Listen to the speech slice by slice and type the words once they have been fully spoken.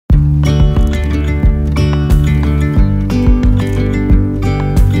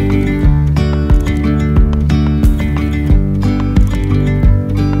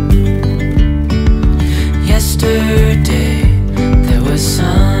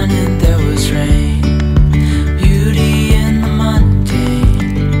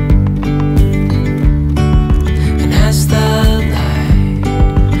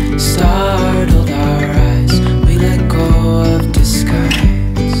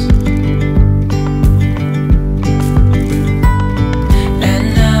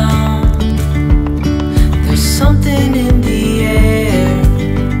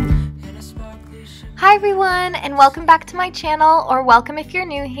and welcome back to my channel, or welcome if you're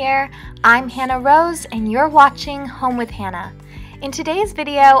new here. I'm Hannah Rose and you're watching Home with Hannah. In today's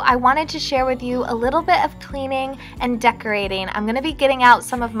video, I wanted to share with you a little bit of cleaning and decorating. I'm going to be getting out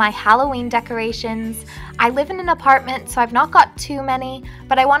some of my Halloween decorations. I live in an apartment, so I've not got too many,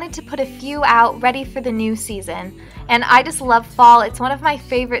 but I wanted to put a few out ready for the new season. And I just love fall. It's one of my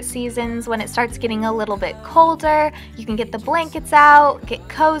favorite seasons when it starts getting a little bit colder. You can get the blankets out, get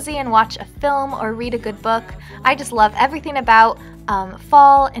cozy and watch a film or read a good book. I just love everything about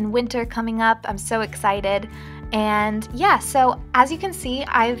fall and winter coming up. I'm so excited. And yeah, so as you can see,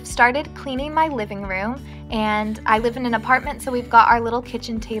 I've started cleaning my living room, and I live in an apartment, so we've got our little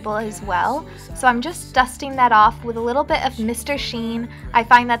kitchen table as well. So I'm just dusting that off with a little bit of Mr. Sheen. I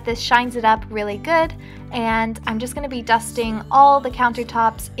find that this shines it up really good, and I'm just going to be dusting all the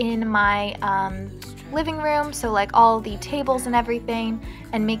countertops in my living room, so like all the tables and everything,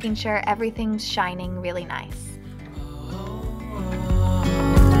 and making sure everything's shining really nice.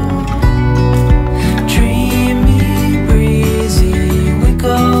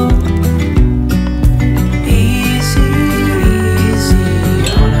 Go easy, easy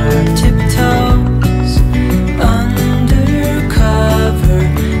on our tiptoes, undercover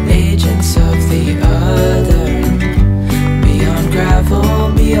agents of the other, beyond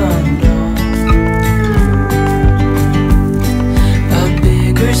gravel, beyond all. A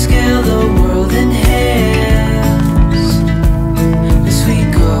bigger scale the world inhales as we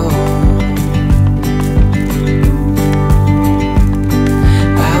go.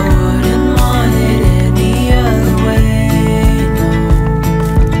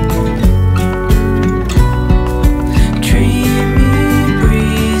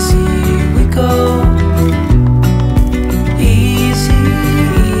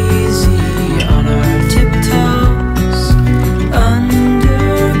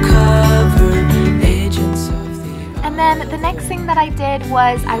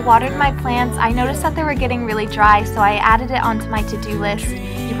 Was I watered my plants. I noticed that they were getting really dry, so I added it onto my to-do list.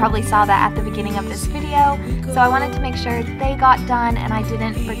 You probably saw that at the beginning of this video. So I wanted to make sure they got done and I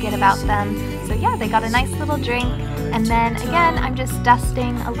didn't forget about them. So yeah, they got a nice little drink. And then again, I'm just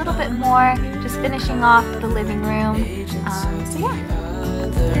dusting a little bit more, just finishing off the living room. So yeah.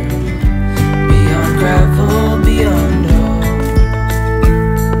 Beyond gravel, beyond all.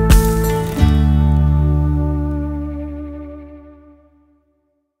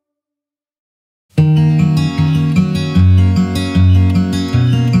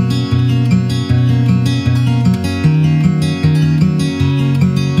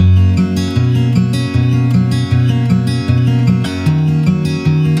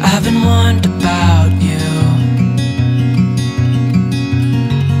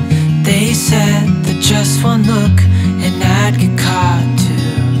 Just one look and I'd get caught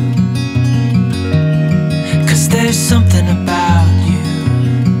too, 'cause there's something about you,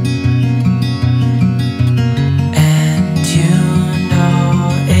 and you know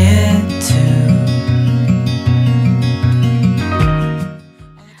it too.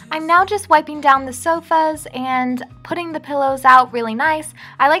 I'm now just wiping down the sofas and putting the pillows out really nice.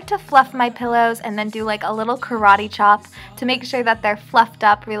 I like to fluff my pillows and then do like a little karate chop to make sure that they're fluffed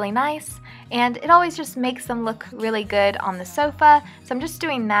up really nice. And it always just makes them look really good on the sofa. So I'm just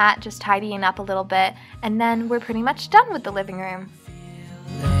doing that, just tidying up a little bit, and then we're pretty much done with the living room.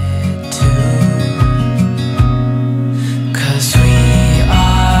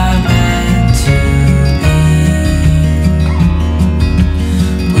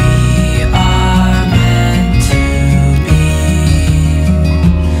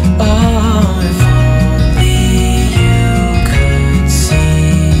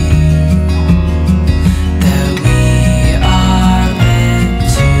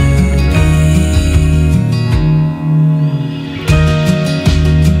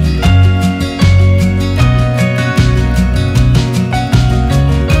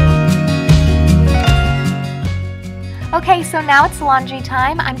 Okay, so now it's laundry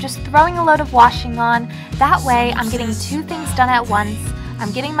time. I'm just throwing a load of washing on. That way I'm getting two things done at once.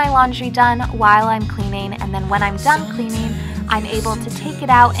 I'm getting my laundry done while I'm cleaning, and then when I'm done cleaning, I'm able to take it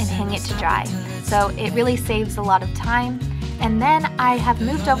out and hang it to dry. So it really saves a lot of time. And then I have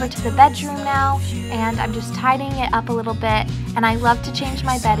moved over to the bedroom now, and I'm just tidying it up a little bit, and I love to change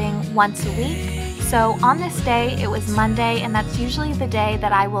my bedding once a week. So on this day, it was Monday, and that's usually the day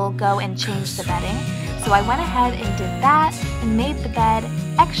that I will go and change the bedding. So I went ahead and did that and made the bed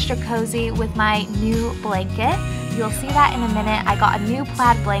extra cozy with my new blanket. You'll see that in a minute. I got a new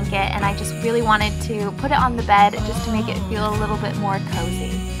plaid blanket and I just really wanted to put it on the bed just to make it feel a little bit more cozy.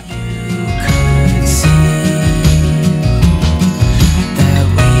 That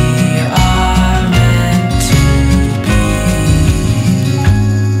we are meant to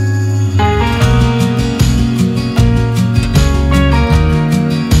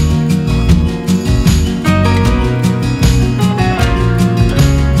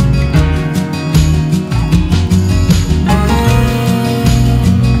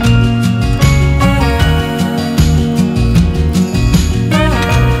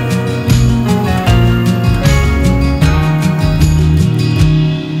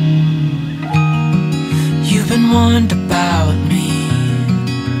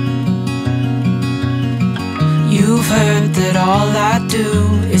You've heard that all I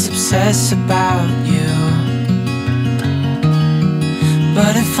do is obsess about you,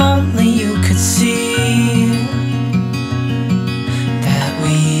 but if only you could see that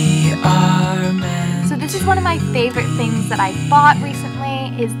we are meant. So this is one of my favorite things that I bought recently,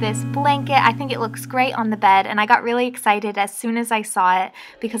 is this blanket. I think it looks great on the bed, and I got really excited as soon as I saw it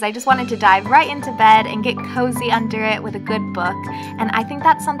because I just wanted to dive right into bed and get cozy under it with a good book. And I think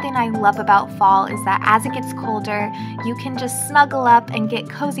that's something I love about fall, is that as it gets colder, you can just snuggle up and get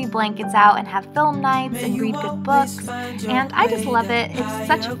cozy blankets out and have film nights and read good books. And I just love it. It's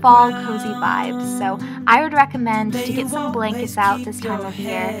such a fall cozy vibe. So I would recommend to get some blankets out this time of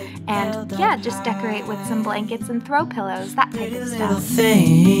year and yeah, just decorate with some blankets and throw pillows, that type of stuff.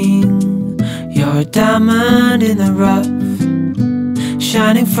 You're a diamond in the rough,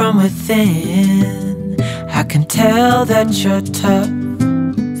 shining from within. I can tell that you're tough.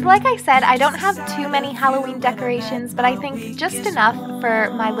 So like I said, I don't have too many Halloween decorations, but I think just enough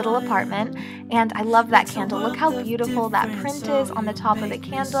for my little apartment. And I love that candle. Look how beautiful that print is on the top of the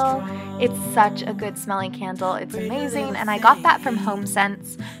candle. It's such a good smelling candle. It's amazing. And I got that from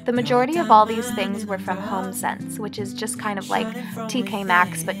HomeSense. The majority of all these things were from HomeSense, which is just kind of like TK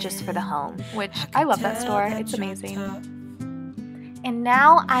Maxx, but just for the home, which I love that store. It's amazing. And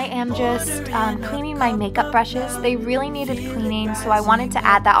now I am just cleaning my makeup brushes. They really needed cleaning, so I wanted to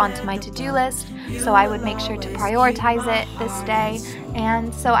add that onto my to-do list, so I would make sure to prioritize it this day.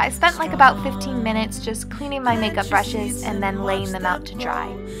 And so I spent like about 15 minutes just cleaning my makeup brushes and then laying them out to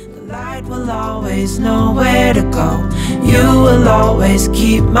dry. The light will always know where to go. You will always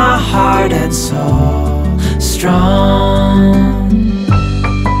keep my heart and soul strong.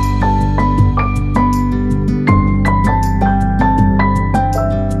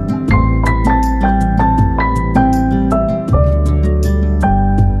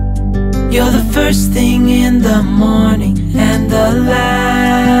 You're the first thing in the morning and the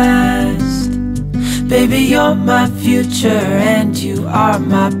last. Baby, you're my future and you are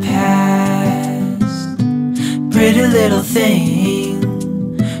my past. Pretty little thing,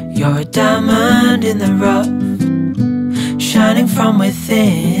 you're a diamond in the rough, shining from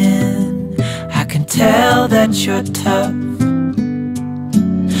within. I can tell that you're tough.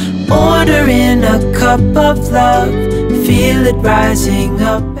 Order in a cup of love, feel it rising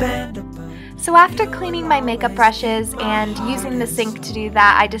up and so after cleaning my makeup brushes and using the sink to do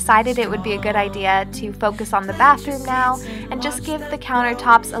that, I decided it would be a good idea to focus on the bathroom now and just give the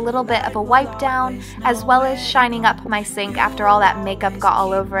countertops a little bit of a wipe down, as well as shining up my sink after all that makeup got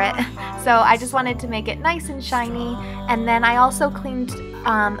all over it. So I just wanted to make it nice and shiny. And then I also cleaned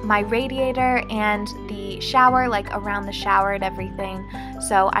my radiator and the shower, like around the shower and everything.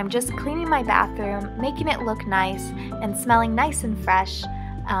 So I'm just cleaning my bathroom, making it look nice and smelling nice and fresh.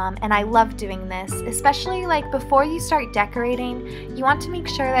 And I love doing this, especially like before you start decorating. You want to make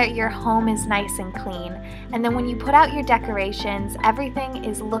sure that your home is nice and clean, and then when you put out your decorations, everything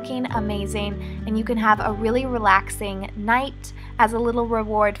is looking amazing and you can have a really relaxing night. As a little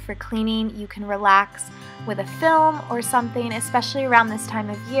reward for cleaning, you can relax with a film or something, especially around this time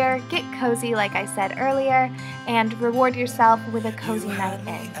of year. Get cozy like I said earlier, and reward yourself with a cozy night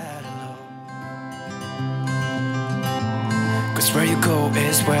in. 'Cause where you go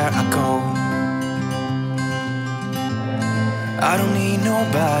is where I go. I don't need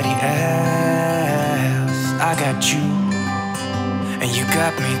nobody else. I got you, and you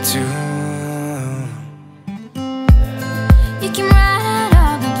got me too. You can ride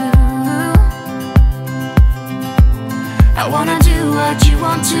all the blue. I wanna do what you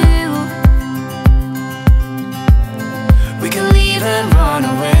want to. We can leave and run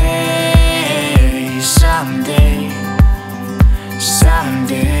away someday.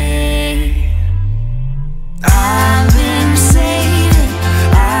 Someday. I've been saving you,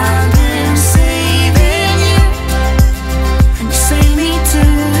 and you save me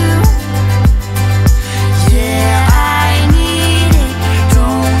too. Yeah, I need it,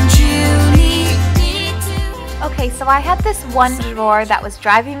 don't you need me too? Okay, so I had this one drawer that was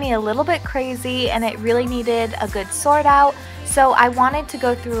driving me a little bit crazy and it really needed a good sort out. So I wanted to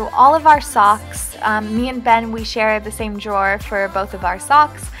go through all of our socks. Me and Ben, we share the same drawer for both of our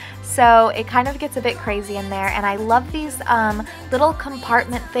socks. So it kind of gets a bit crazy in there, and I love these little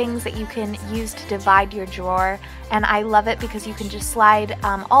compartment things that you can use to divide your drawer. And I love it because you can just slide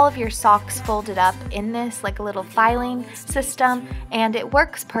all of your socks folded up in this, like a little filing system, and it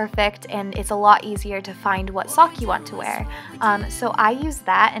works perfect, and it's a lot easier to find what sock you want to wear. So I use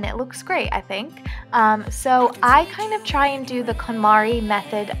that and it looks great, I think. So I kind of try and do the KonMari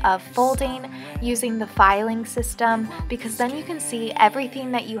method of folding using the filing system, because then you can see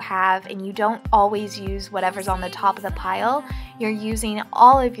everything that you have and you don't always use whatever's on the top of the pile. You're using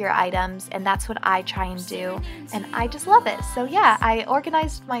all of your items, and that's what I try and do, and I just love it. So yeah, I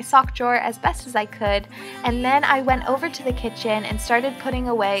organized my sock drawer as best as I could, and then I went over to the kitchen and started putting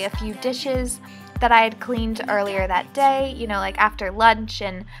away a few dishes that I had cleaned earlier that day, you know, like after lunch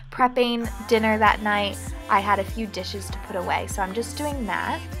and prepping dinner that night. I had a few dishes to put away, so I'm just doing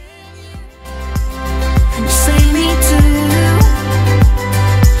that.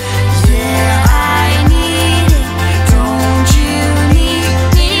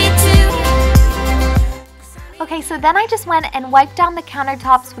 Okay, so then I just went and wiped down the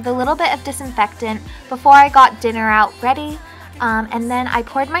countertops with a little bit of disinfectant before I got dinner out ready. And then I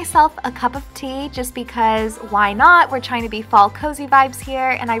poured myself a cup of tea just because why not? We're trying to be fall cozy vibes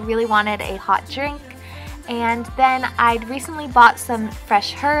here, and I really wanted a hot drink. And then I'd recently bought some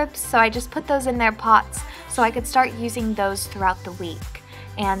fresh herbs, so I just put those in their pots so I could start using those throughout the week.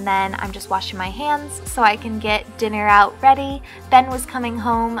 And then I'm just washing my hands so I can get dinner out ready. Ben was coming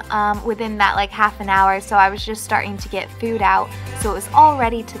home within that like half an hour, so I was just starting to get food out, so it was all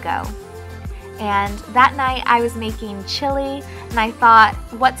ready to go. And that night I was making chili, and I thought,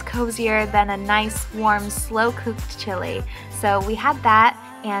 what's cozier than a nice, warm, slow-cooked chili? So we had that,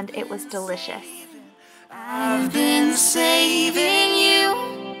 and it was delicious. I've been saving you,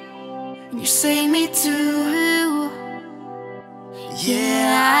 and you saved me too.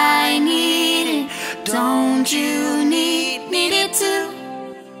 Yeah, I need it, don't you need it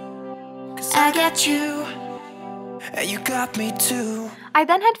too? 'Cause I got you, and you got me too. I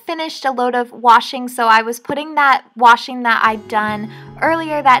then had finished a load of washing, so I was putting that washing that I'd done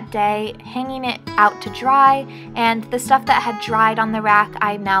earlier that day, hanging it out to dry, and the stuff that had dried on the rack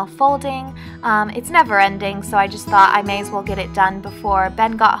I'm now folding. It's never ending, so I just thought I may as well get it done before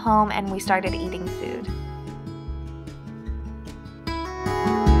Ben got home and we started eating food.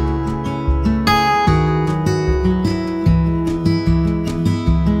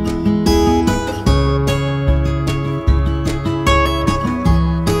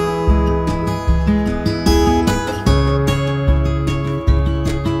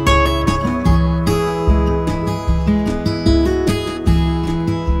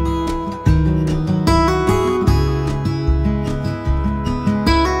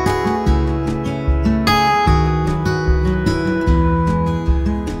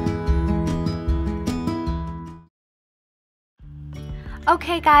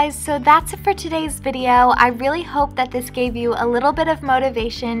 Okay guys, so that's it for today's video. I really hope that this gave you a little bit of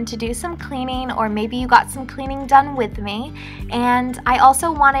motivation to do some cleaning, or maybe you got some cleaning done with me. And I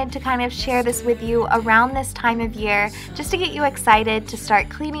also wanted to kind of share this with you around this time of year, just to get you excited to start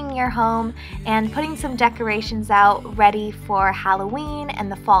cleaning your home and putting some decorations out ready for Halloween and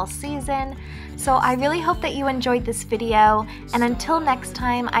the fall season. So I really hope that you enjoyed this video, and until next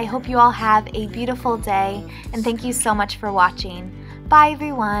time, I hope you all have a beautiful day, and thank you so much for watching. Bye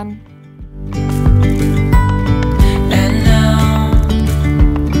everyone!